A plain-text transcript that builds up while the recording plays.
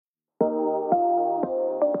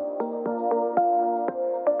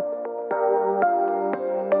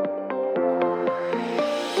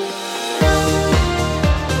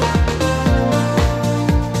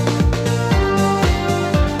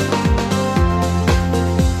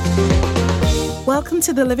Welcome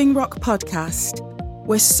to the Living Rock podcast.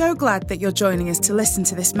 We're so glad that you're joining us to listen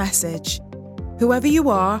to this message. Whoever you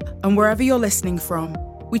are and wherever you're listening from,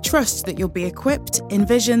 we trust that you'll be equipped,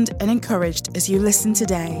 envisioned, and encouraged as you listen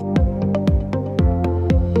today.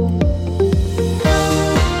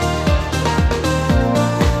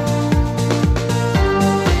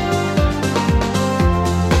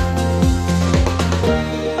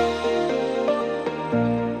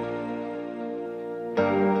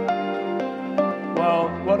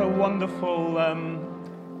 Wonderful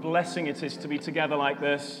blessing it is to be together like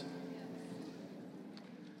this.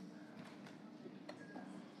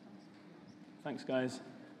 Thanks, guys.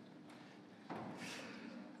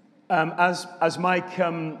 As Mike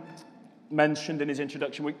mentioned in his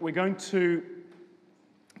introduction, we're going to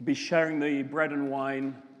be sharing the bread and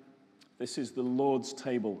wine. This is the Lord's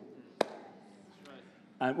table.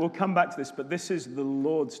 And we'll come back to this, but this is the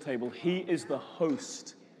Lord's table. He is the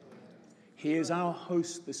host. He is our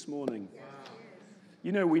host this morning.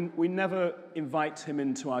 You know, we never invite him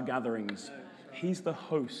into our gatherings. He's the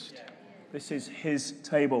host. This is his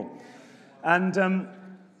table. And I'd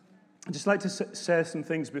just like to share some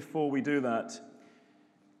things before we do that.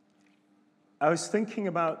 I was thinking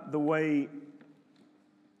about the way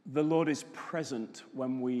the Lord is present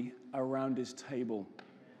when we are around his table.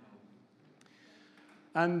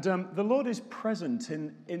 And the Lord is present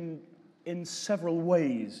in several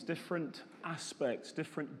ways, different aspects,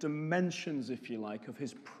 different dimensions, if you like, of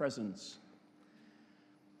his presence.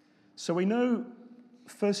 So we know,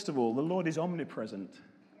 first of all, the Lord is omnipresent.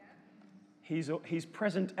 He's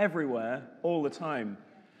present everywhere, all the time.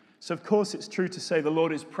 So of course it's true to say the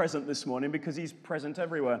Lord is present this morning because he's present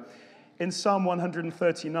everywhere. In Psalm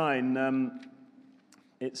 139,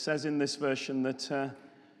 it says in this version that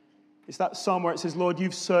it's that psalm where it says, Lord,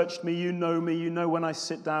 you've searched me, you know when I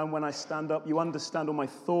sit down, when I stand up, you understand all my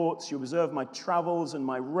thoughts, you observe my travels and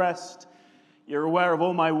my rest, you're aware of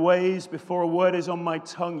all my ways, before a word is on my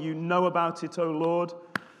tongue, you know about it, O Lord.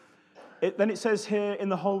 Then it says here in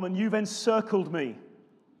the Holman, you've encircled me,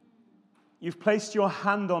 you've placed your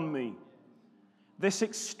hand on me. This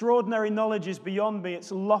extraordinary knowledge is beyond me,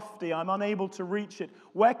 it's lofty, I'm unable to reach it.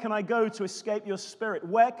 Where can I go to escape your spirit?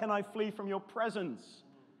 Where can I flee from your presence?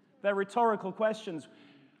 They're rhetorical questions.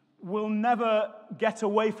 We'll never get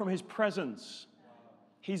away from his presence.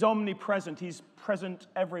 He's omnipresent. He's present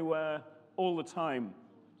everywhere, all the time.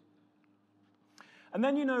 And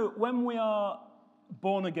then, you know, when we are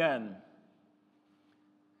born again,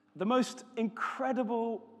 the most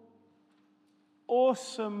incredible,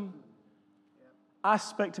 awesome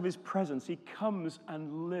aspect of his presence, he comes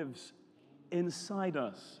and lives inside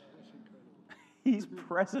us. He's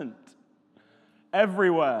present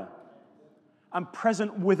everywhere, and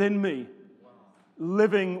present within me,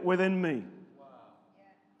 living within me.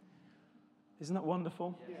 Isn't that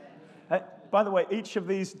wonderful? By the way, each of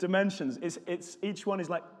these dimensions, each one is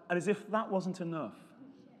like, and as if that wasn't enough.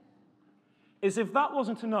 As if that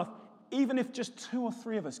wasn't enough, even if just 2 or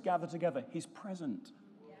 3 of us gather together, he's present.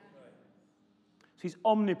 So he's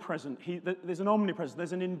omnipresent. There's an omnipresence,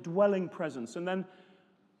 there's an indwelling presence, and then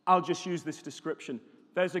I'll just use this description.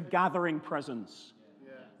 There's a gathering presence.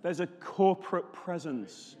 Yeah. There's a corporate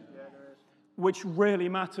presence, which really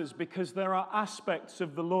matters because there are aspects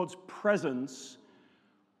of the Lord's presence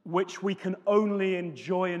which we can only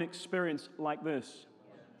enjoy and experience like this.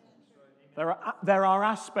 There are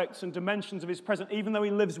aspects and dimensions of his presence, even though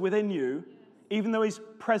he lives within you, even though he's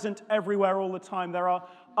present everywhere all the time, there are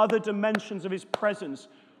other dimensions of his presence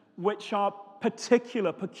which are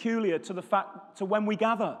peculiar to when we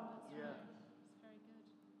gather.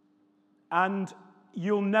 And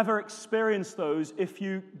you'll never experience those if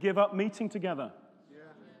you give up meeting together. Yeah.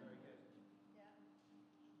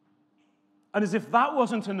 And as if that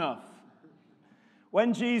wasn't enough,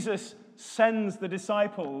 when Jesus sends the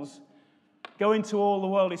disciples, go into all the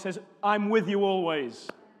world, he says, I'm with you always.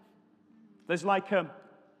 There's like a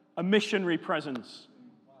missionary presence.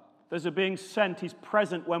 There's a being sent. He's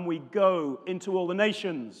present when we go into all the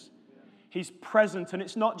nations. He's present, and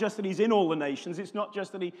it's not just that he's in all the nations. It's not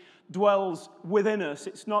just that he dwells within us.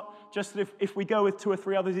 It's not just that if we go with 2 or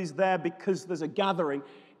 3 others, he's there because there's a gathering.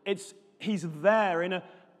 He's there in a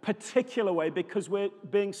particular way because we're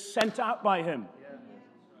being sent out by him.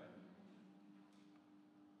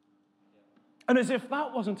 And as if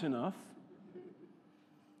that wasn't enough,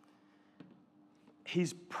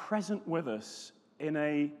 he's present with us in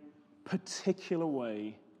a particular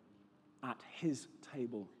way at his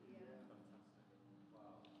table.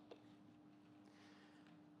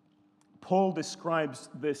 Paul describes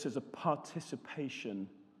this as a participation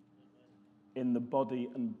in the body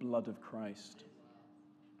and blood of Christ.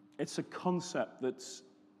 It's a concept that's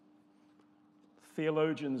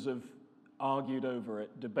theologians have argued over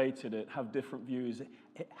it, debated it, have different views.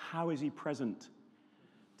 How is he present?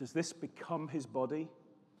 Does this become his body?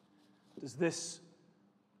 Does this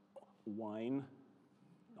wine,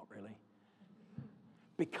 not really,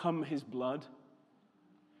 become his blood?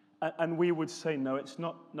 And we would say, no, it's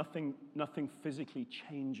not, nothing physically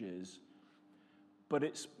changes, but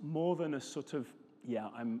it's more than a sort of, yeah,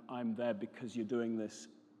 I'm there because you're doing this,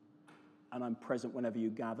 and I'm present whenever you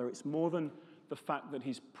gather. It's more than the fact that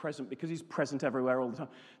he's present because he's present everywhere all the time.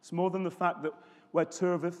 It's more than the fact that where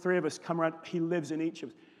three of us come around, he lives in each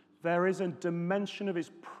of us. There is a dimension of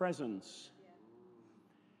his presence.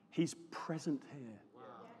 He's present here.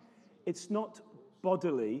 It's not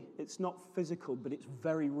bodily, it's not physical, but it's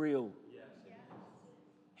very real.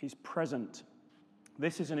 He's present.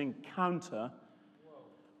 This is an encounter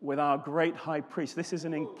with our great high priest. This is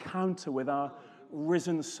an encounter with our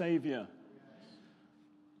risen Savior.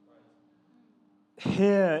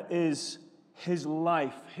 Here is his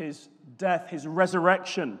life, his death, his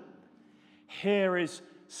resurrection. Here is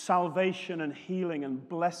salvation and healing and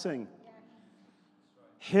blessing.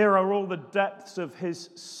 Here are all the depths of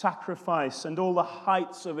his sacrifice and all the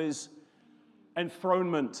heights of his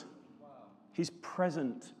enthronement. He's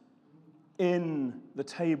present in the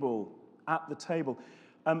table, at the table.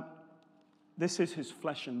 This is his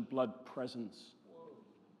flesh and blood presence.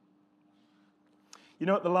 You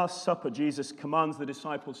know, at the Last Supper, Jesus commands the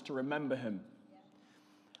disciples to remember him.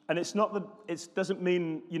 And it's not that, it doesn't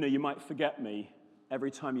mean, you might forget me. Every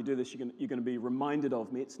time you do this, you're going to be reminded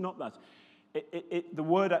of me. It's not that. The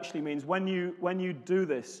word actually means when you do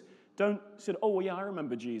this, don't say, oh, well, yeah, I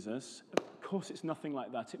remember Jesus. Of course, it's nothing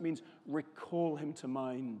like that. It means recall him to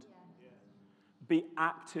mind. Be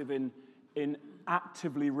active in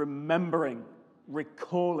actively remembering,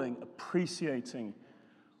 recalling, appreciating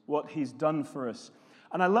what he's done for us.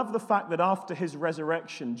 And I love the fact that after his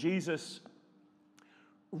resurrection, Jesus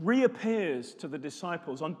reappears to the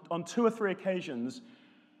disciples on 2 or 3 occasions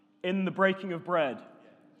in the breaking of bread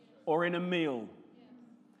or in a meal.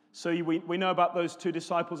 So we know about those 2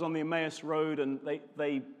 disciples on the Emmaus Road, and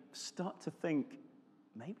they start to think,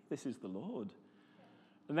 maybe this is the Lord.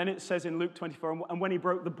 And then it says in Luke 24, and when he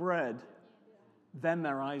broke the bread, then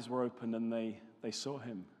their eyes were opened and they saw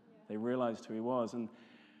him. They realized who he was. And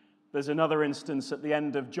there's another instance at the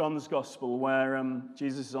end of John's Gospel where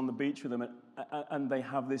Jesus is on the beach with them, and they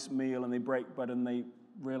have this meal and they break bread and they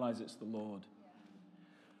realize it's the Lord.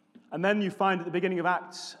 And then you find at the beginning of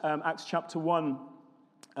Acts chapter 1,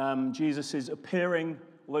 Jesus is appearing,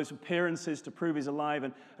 all those appearances to prove he's alive.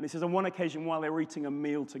 And he says on one occasion while they were eating a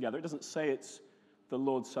meal together, it doesn't say it's the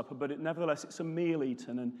Lord's Supper, but nevertheless it's a meal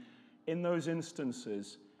eaten. And in those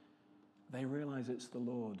instances, they realize it's the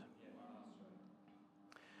Lord.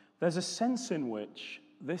 There's a sense in which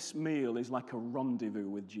this meal is like a rendezvous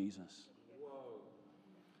with Jesus.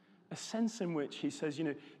 A sense in which he says,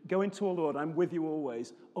 go into all the world, I'm with you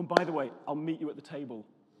always. Oh, by the way, I'll meet you at the table.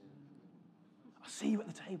 I'll see you at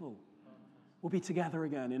the table. We'll be together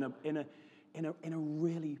again in a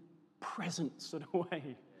really present sort of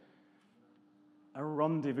way. A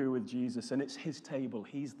rendezvous with Jesus, and it's his table.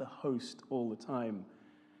 He's the host all the time.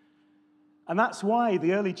 And that's why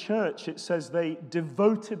the early church, it says they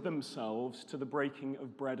devoted themselves to the breaking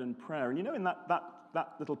of bread and prayer. And in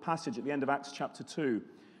that little passage at the end of Acts chapter 2,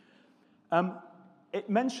 it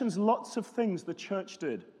mentions lots of things the church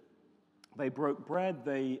did. They broke bread,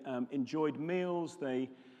 they enjoyed meals, they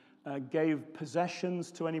gave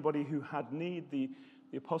possessions to anybody who had need. The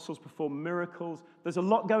apostles performed miracles. There's a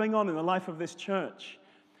lot going on in the life of this church.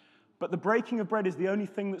 But the breaking of bread is the only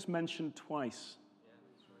thing that's mentioned twice.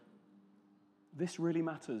 This really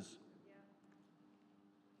matters.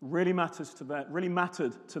 Really matters to them. Really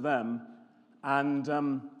mattered to them,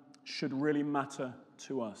 and should really matter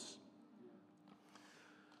to us.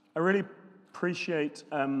 I really appreciate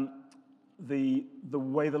the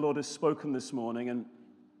way the Lord has spoken this morning,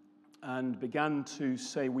 and began to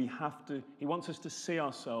say he wants us to see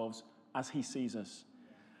ourselves as he sees us.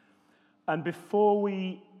 And before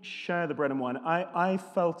we share the bread and wine, I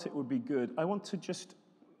felt it would be good. I want to just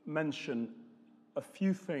mention a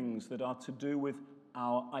few things that are to do with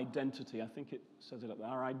our identity. I think it says it up there,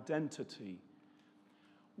 our identity.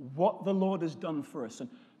 What the Lord has done for us and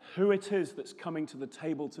who it is that's coming to the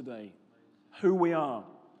table today. Who we are.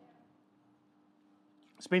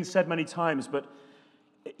 It's been said many times, but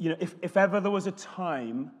if ever there was a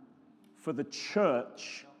time for the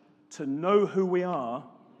church to know who we are,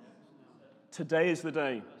 today is the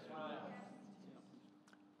day.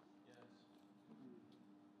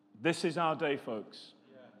 This is our day, folks,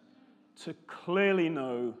 to clearly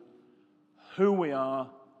know who we are,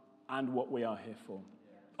 and what we are here for.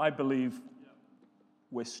 I believe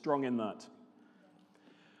we're strong in that.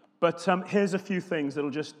 But here's a few things that'll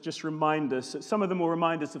just remind us. Some of them will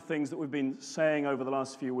remind us of things that we've been saying over the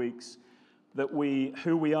last few weeks,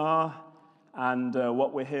 who we are and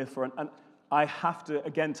what we're here for. And I have to,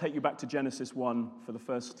 again, take you back to Genesis 1 for the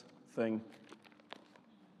first thing.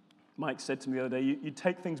 Mike said to me the other day, you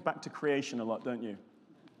take things back to creation a lot, don't you?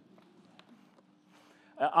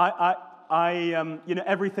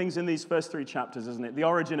 Everything's in these first 3 chapters, isn't it? The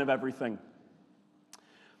origin of everything.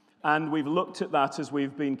 And we've looked at that as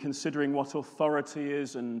we've been considering what authority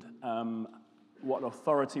is and what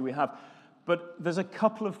authority we have. But there's a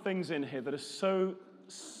couple of things in here that are so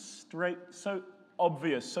straight, so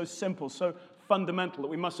obvious, so simple, so fundamental that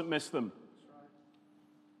we mustn't miss them.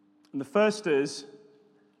 And the first is,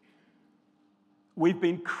 we've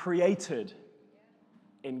been created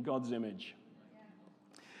in God's image.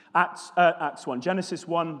 Acts 1, Genesis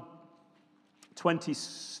 1,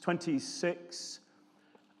 26.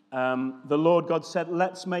 The Lord God said,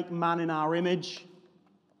 let's make man in our image,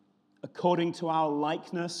 according to our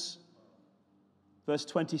likeness. Verse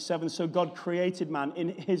 27, so God created man in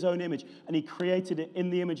his own image, and he created it in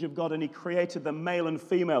the image of God, and he created them male and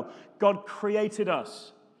female. God created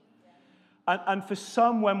us. And for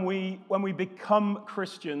some, when we become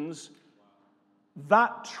Christians,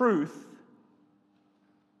 that truth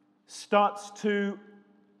starts to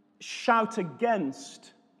shout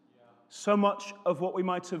against so much of what we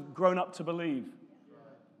might have grown up to believe.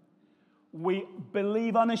 We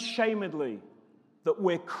believe unashamedly that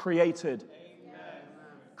we're created.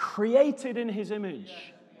 Created in his image.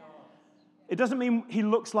 It doesn't mean he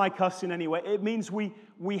looks like us in any way. It means we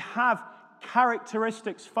have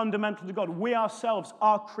characteristics fundamental to God. We ourselves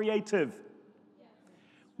are creative.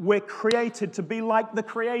 We're created to be like the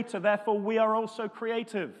Creator. Therefore, we are also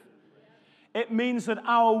creative. It means that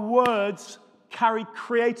our words carry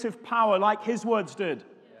creative power like his words did.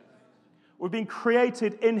 We've been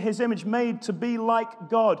created in his image, made to be like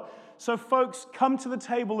God. So folks, come to the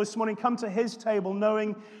table this morning, come to his table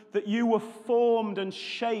knowing that you were formed and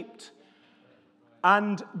shaped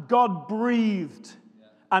and God breathed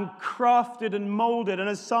and crafted and molded. And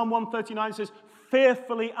as Psalm 139 says,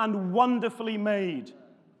 fearfully and wonderfully made.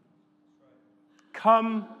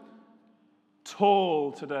 Come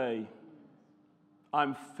tall today.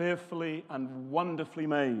 I'm fearfully and wonderfully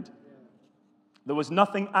made. There was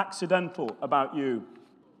nothing accidental about you.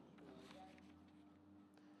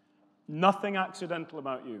 Nothing accidental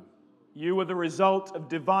about you. You were the result of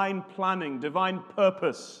divine planning, divine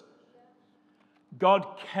purpose. God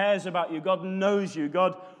cares about you. God knows you.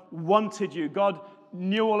 God wanted you. God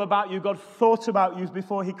knew all about you. God thought about you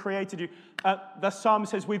before he created you. The psalm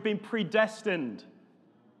says we've been predestined.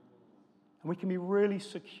 And we can be really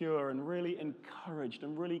secure and really encouraged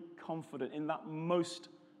and really confident in that most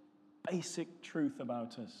basic truth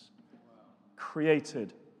about us.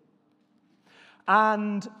 Created.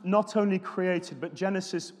 And not only created, but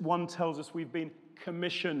Genesis 1 tells us we've been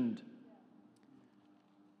commissioned.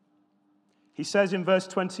 He says in verse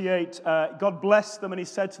 28, God blessed them and he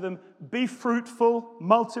said to them, be fruitful,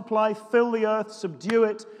 multiply, fill the earth, subdue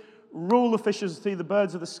it, rule the fishes of the sea, the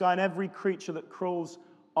birds of the sky, and every creature that crawls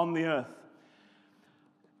on the earth.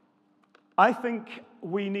 I think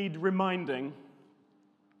we need reminding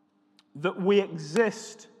that we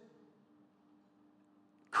exist,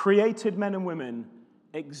 created men and women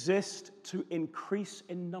exist to increase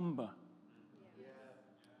in number.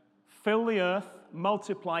 Fill the earth,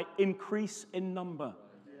 multiply, increase in number.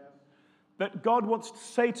 That God wants to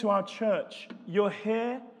say to our church, you're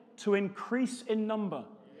here to increase in number.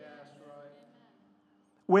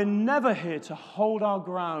 We're never here to hold our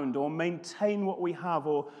ground or maintain what we have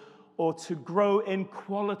or to grow in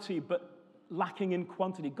quality but lacking in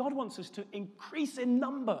quantity. God wants us to increase in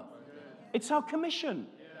number. It's our commission.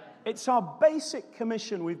 It's our basic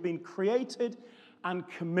commission. We've been created and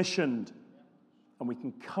commissioned. And we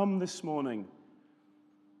can come this morning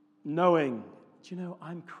knowing, do you know,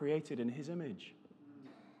 I'm created in his image.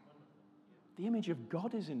 The image of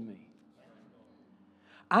God is in me.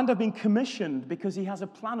 And I've been commissioned because he has a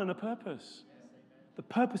plan and a purpose. The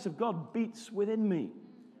purpose of God beats within me.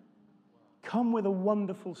 Come with a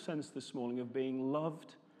wonderful sense this morning of being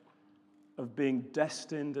loved, of being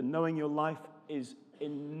destined, and knowing your life is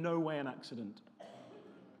in no way an accident.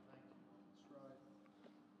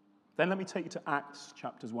 Then let me take you to Acts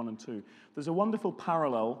chapters 1 and 2. There's a wonderful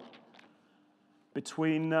parallel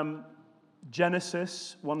between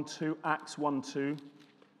Genesis 1:2, Acts 1:2.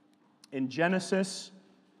 In Genesis,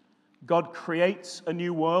 God creates a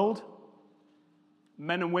new world.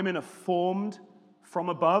 Men and women are formed from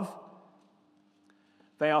above.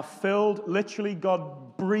 They are filled. Literally,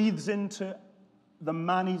 God breathes into the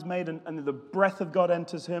man he's made, and the breath of God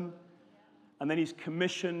enters him. And then he's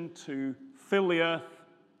commissioned to fill the earth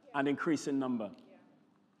and increase in number.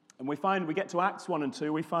 And we get to Acts 1 and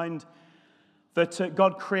 2, we find that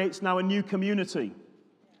God creates now a new community.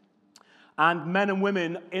 And men and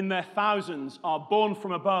women in their thousands are born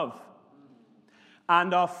from above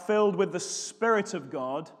and are filled with the Spirit of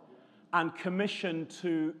God and commissioned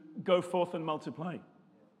to go forth and multiply.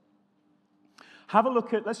 Have a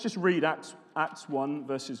look let's just read Acts 1,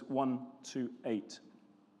 verses 1 to 8.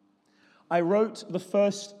 I wrote the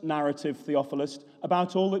first narrative, Theophilus,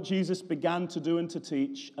 about all that Jesus began to do and to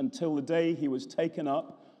teach until the day he was taken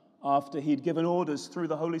up after he'd given orders through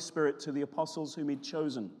the Holy Spirit to the apostles whom he'd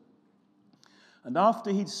chosen. And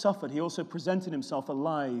after he'd suffered, he also presented himself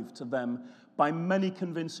alive to them by many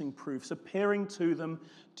convincing proofs, appearing to them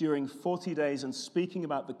during 40 days and speaking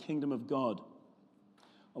about the kingdom of God.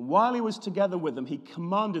 And while he was together with them, he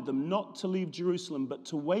commanded them not to leave Jerusalem, but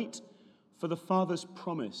to wait for the Father's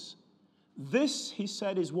promise. This, he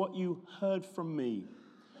said, is what you heard from me.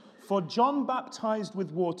 For John baptized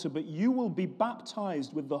with water, but you will be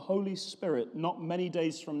baptized with the Holy Spirit not many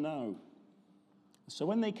days from now. So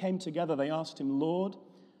when they came together, they asked him, Lord,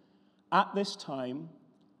 at this time,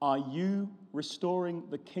 are you restoring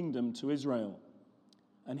the kingdom to Israel?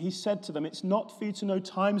 And he said to them, it's not for you to know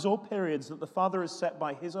times or periods that the Father has set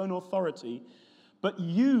by his own authority, but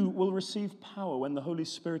you will receive power when the Holy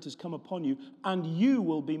Spirit has come upon you, and you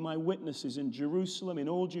will be my witnesses in Jerusalem, in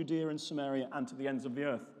all Judea and Samaria, and to the ends of the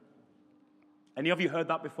earth. Any of you heard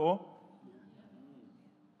that before?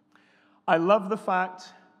 I love the fact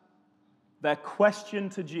their question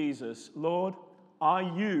to Jesus, Lord, are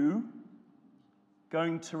you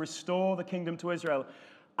going to restore the kingdom to Israel?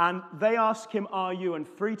 And they ask him, are you? And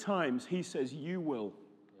 3 times he says, you will.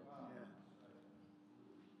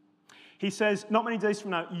 He says, not many days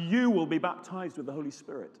from now, you will be baptized with the Holy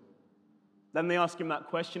Spirit. Then they ask him that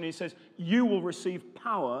question, and he says, you will receive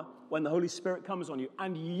power when the Holy Spirit comes on you,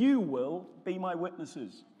 and you will be my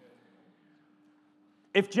witnesses.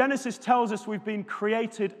 If Genesis tells us we've been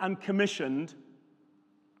created and commissioned,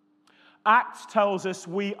 Acts tells us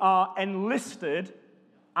we are enlisted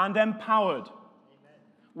and empowered.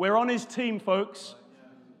 We're on his team, folks.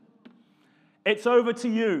 It's over to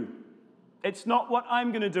you. It's not what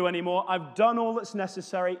I'm going to do anymore. I've done all that's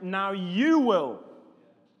necessary. Now you will.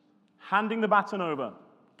 Handing the baton over.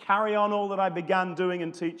 Carry on all that I began doing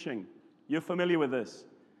and teaching. You're familiar with this.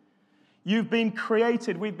 You've been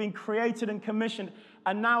created. We've been created and commissioned.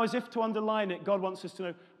 And now, as if to underline it, God wants us to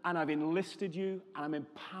know, and I've enlisted you, and I'm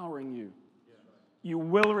empowering you. You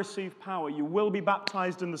will receive power. You will be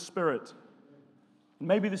baptized in the Spirit.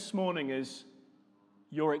 Maybe this morning is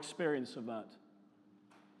your experience of that.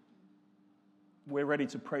 We're ready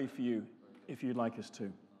to pray for you if you'd like us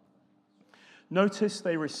to. Notice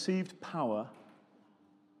they received power,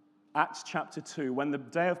 Acts chapter 2, when the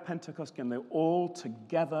day of Pentecost came, they were all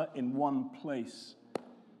together in one place.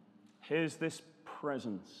 Here's this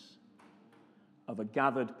presence of a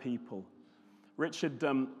gathered people. Richard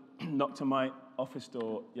knocked on my office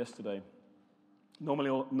door yesterday.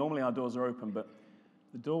 Normally our doors are open, but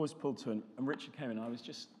the door was pulled to, and Richard came in, and I was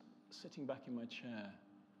just sitting back in my chair.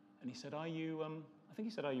 And he said, are you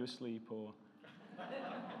asleep, or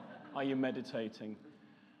are you meditating?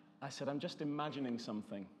 I said, I'm just imagining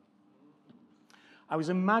something. I was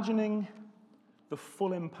imagining the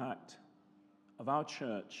full impact of our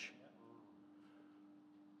church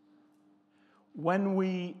when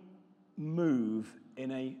we move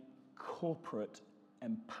in a corporate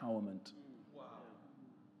empowerment. Wow.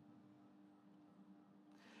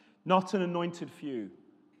 Not an anointed few,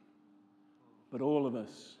 but all of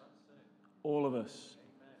us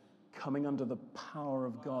coming under the power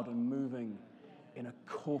of God and moving in a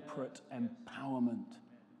corporate empowerment.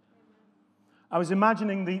 I was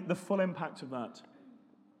imagining the full impact of that.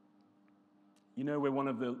 You know, we're one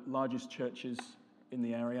of the largest churches in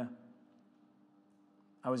the area.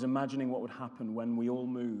 I was imagining what would happen when we all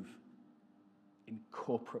move in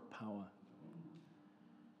corporate power.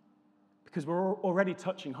 Because we're already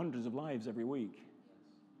touching hundreds of lives every week.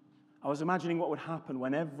 I was imagining what would happen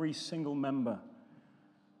when every single member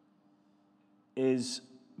is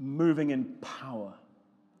moving in power,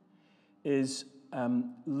 is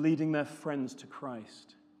leading their friends to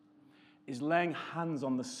Christ, is laying hands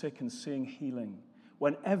on the sick and seeing healing,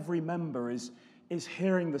 when every member is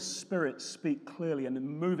hearing the Spirit speak clearly and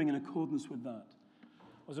moving in accordance with that.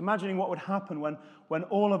 I was imagining what would happen when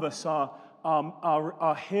all of us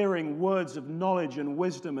are hearing words of knowledge and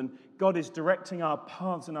wisdom, and God is directing our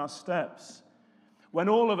paths and our steps. When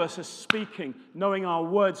all of us are speaking, knowing our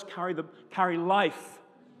words carry life,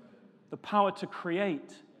 the power to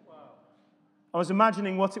create. I was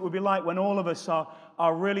imagining what it would be like when all of us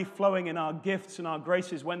are really flowing in our gifts and our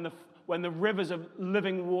graces, when the rivers of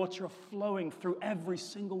living water are flowing through every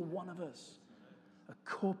single one of us. A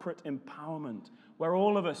corporate empowerment where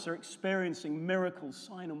all of us are experiencing miracles,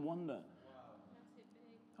 sign and wonder.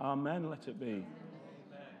 Amen, let it be.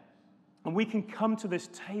 And we can come to this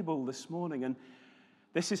table this morning, and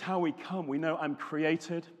this is how we come. We know I'm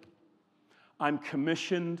created, I'm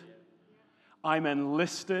commissioned, I'm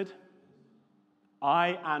enlisted,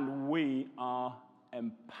 I and we are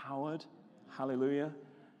empowered. Hallelujah.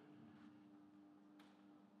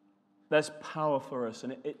 There's power for us,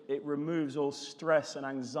 and it removes all stress and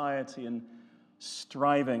anxiety and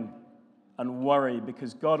striving and worry,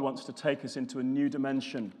 because God wants to take us into a new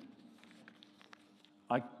dimension.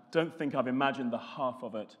 I don't think I've imagined the half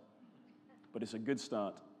of it, but it's a good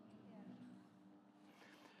start.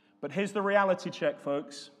 But here's the reality check,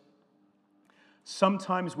 folks.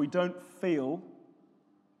 Sometimes we don't feel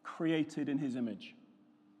created in His image.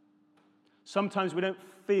 Sometimes we don't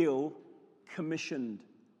feel commissioned.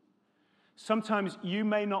 Sometimes you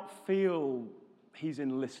may not feel He's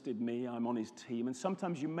enlisted me, I'm on His team, and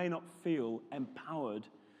sometimes you may not feel empowered.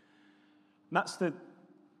 And that's the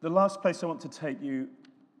last place I want to take you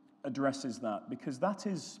addresses that, because that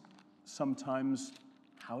is sometimes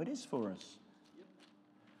how it is for us.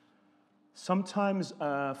 Sometimes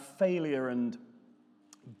failure and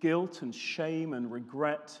guilt and shame and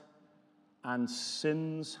regret and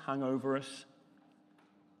sins hang over us.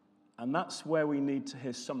 And that's where we need to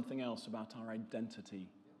hear something else about our identity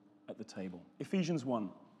at the table. Ephesians 1.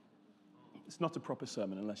 It's not a proper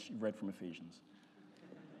sermon unless you've read from Ephesians.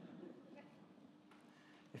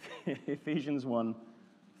 Ephesians 1,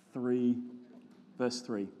 3, verse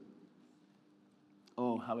 3.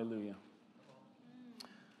 Oh, hallelujah.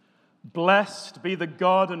 Blessed be the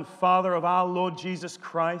God and Father of our Lord Jesus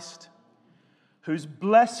Christ, who's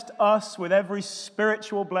blessed us with every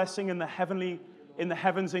spiritual blessing in the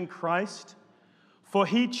heavens in Christ. For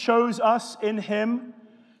He chose us in Him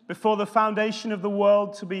before the foundation of the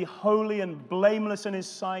world to be holy and blameless in His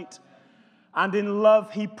sight. And in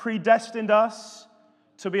love He predestined us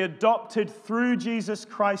to be adopted through Jesus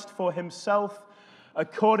Christ for Himself,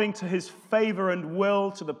 according to His favor and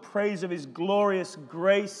will, to the praise of His glorious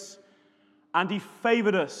grace. And He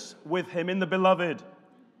favored us with Him in the Beloved.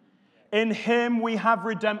 In Him we have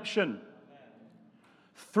redemption,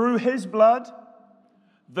 through His blood,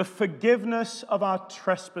 the forgiveness of our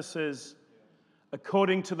trespasses,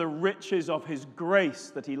 according to the riches of His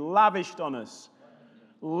grace that He lavished on us.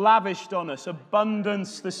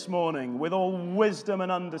 Abundance this morning, with all wisdom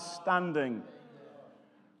and understanding.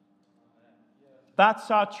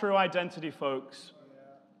 That's our true identity, folks.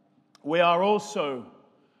 We are also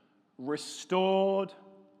restored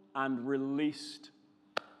and released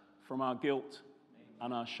from our guilt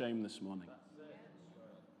and our shame this morning.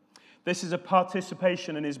 This is a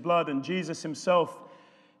participation in His blood, and Jesus Himself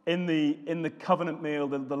in the covenant meal,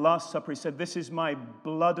 the Last Supper, He said, "This is my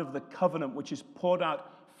blood of the covenant, which is poured out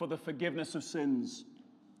for the forgiveness of sins."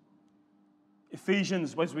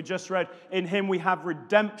 Ephesians, as we just read, in Him we have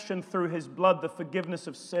redemption through His blood, the forgiveness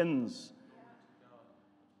of sins.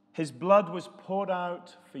 His blood was poured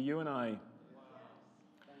out for you and I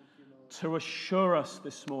to assure us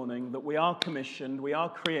this morning that we are commissioned, we are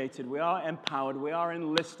created, we are empowered, we are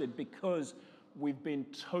enlisted, because we've been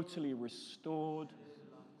totally restored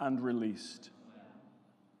and released.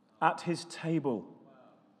 At His table,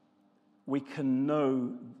 we can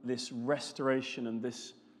know this restoration and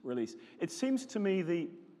this release. It seems to me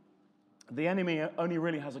the enemy only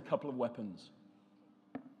really has a couple of weapons: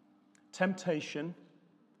 temptation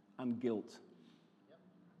and guilt.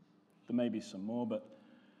 There may be some more, but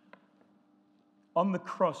on the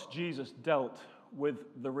cross, Jesus dealt with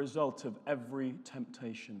the result of every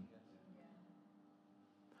temptation.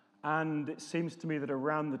 And it seems to me that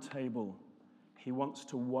around the table, He wants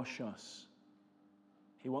to wash us.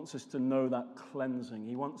 He wants us to know that cleansing.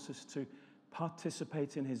 He wants us to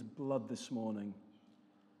participate in His blood this morning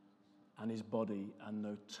and His body, and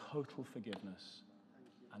know total forgiveness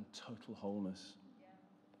and total wholeness.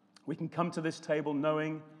 We can come to this table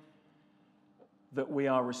knowing that we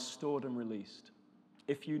are restored and released.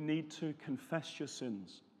 If you need to, confess your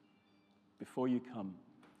sins before you come.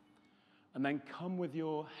 And then come with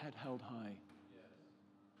your head held high.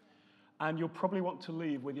 And you'll probably want to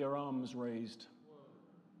leave with your arms raised.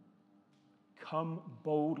 Come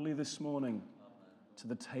boldly this morning to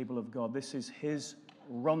the table of God. This is His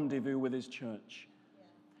rendezvous with His church.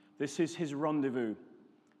 This is His rendezvous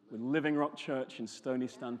with Living Rock Church in Stony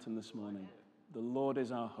Stanton this morning. The Lord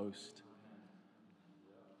is our host.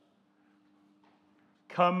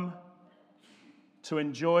 Come to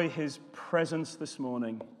enjoy his presence this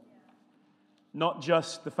morning. Not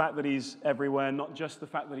just the fact that he's everywhere, not just the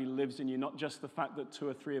fact that he lives in you, not just the fact that 2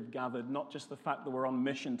 or 3 have gathered, not just the fact that we're on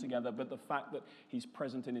mission together, but the fact that he's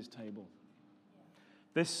present in his table.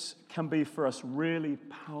 This can be for us really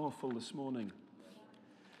powerful this morning.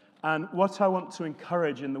 And what I want to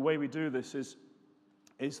encourage in the way we do this is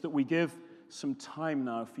that we give some time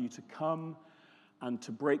now for you to come and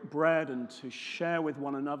to break bread and to share with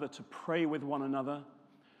one another, to pray with one another.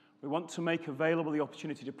 We want to make available the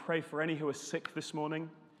opportunity to pray for any who are sick this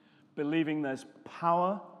morning, believing there's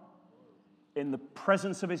power in the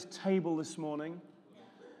presence of his table this morning. I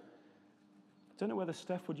don't know whether,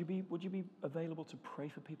 Steph, would you be available to pray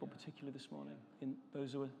for people particularly this morning? In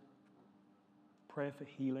those who are prayer for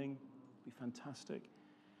healing, be fantastic.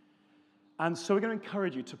 And so we're going to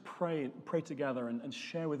encourage you to pray together and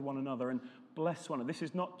share with one another and bless one another. This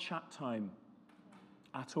is not chat time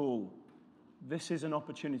at all. This is an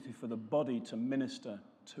opportunity for the body to minister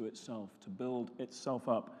to itself, to build itself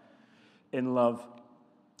up in love.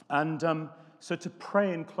 And so to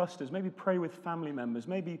pray in clusters, maybe pray with family members,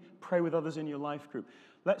 maybe pray with others in your life group.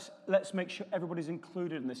 Let's make sure everybody's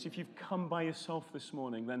included in this. If you've come by yourself this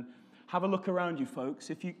morning, then have a look around you, folks.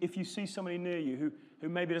 If you see somebody near you who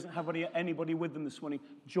maybe doesn't have anybody with them this morning,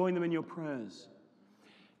 join them in your prayers.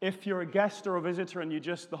 If you're a guest or a visitor and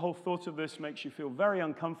the whole thought of this makes you feel very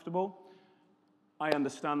uncomfortable, I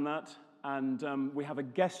understand that. And we have a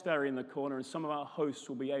guest area in the corner, and some of our hosts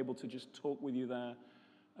will be able to just talk with you there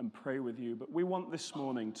and pray with you. But we want this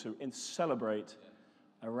morning to celebrate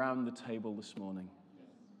around the table this morning.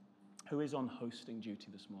 Who is on hosting duty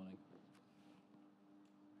this morning?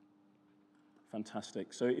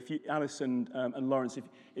 Fantastic. So if you, Alice and Lawrence, if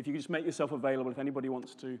you could just make yourself available, if anybody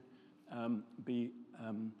wants to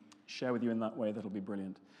share with you in that way, that'll be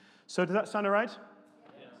brilliant. So does that sound all right?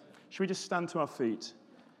 Yes. Should we just stand to our feet?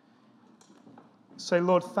 Say,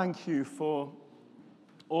 Lord, thank you for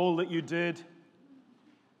all that you did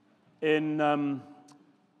in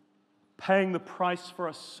paying the price for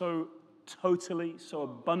us so totally, so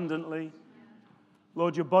abundantly.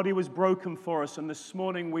 Lord, your body was broken for us, and this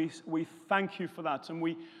morning we thank you for that, and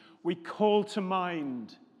we call to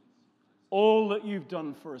mind all that you've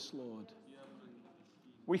done for us, Lord.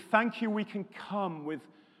 We thank you we can come with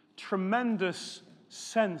tremendous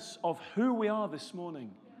sense of who we are this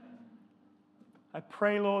morning. I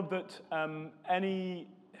pray, Lord, that any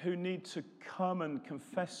who need to come and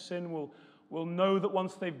confess sin will know that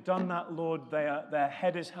once they've done that, Lord, their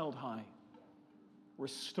head is held high,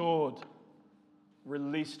 restored,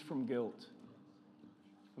 released from guilt.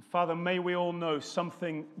 And Father, may we all know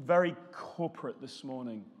something very corporate this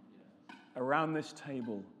morning around this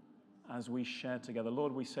table as we share together.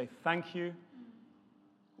 Lord, we say thank you.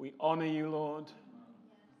 We honor you, Lord.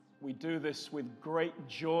 We do this with great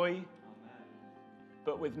joy,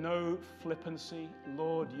 but with no flippancy.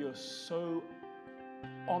 Lord, you're so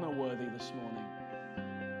honor-worthy this morning.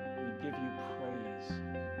 We give you praise.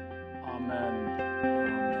 Amen.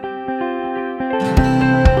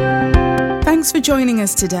 Thanks for joining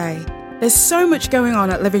us today. There's so much going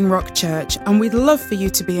on at Living Rock Church, and we'd love for you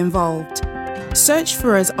to be involved. Search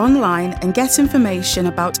for us online and get information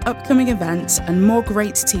about upcoming events and more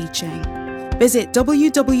great teaching. Visit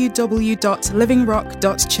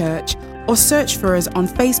www.livingrock.church or search for us on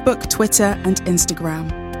Facebook, Twitter, and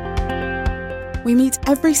Instagram. We meet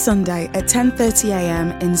every Sunday at 10:30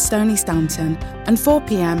 a.m. in Stony Stanton and 4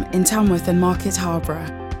 p.m. in Tamworth and Market Harborough.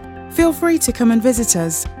 Feel free to come and visit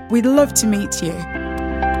us. We'd love to meet you.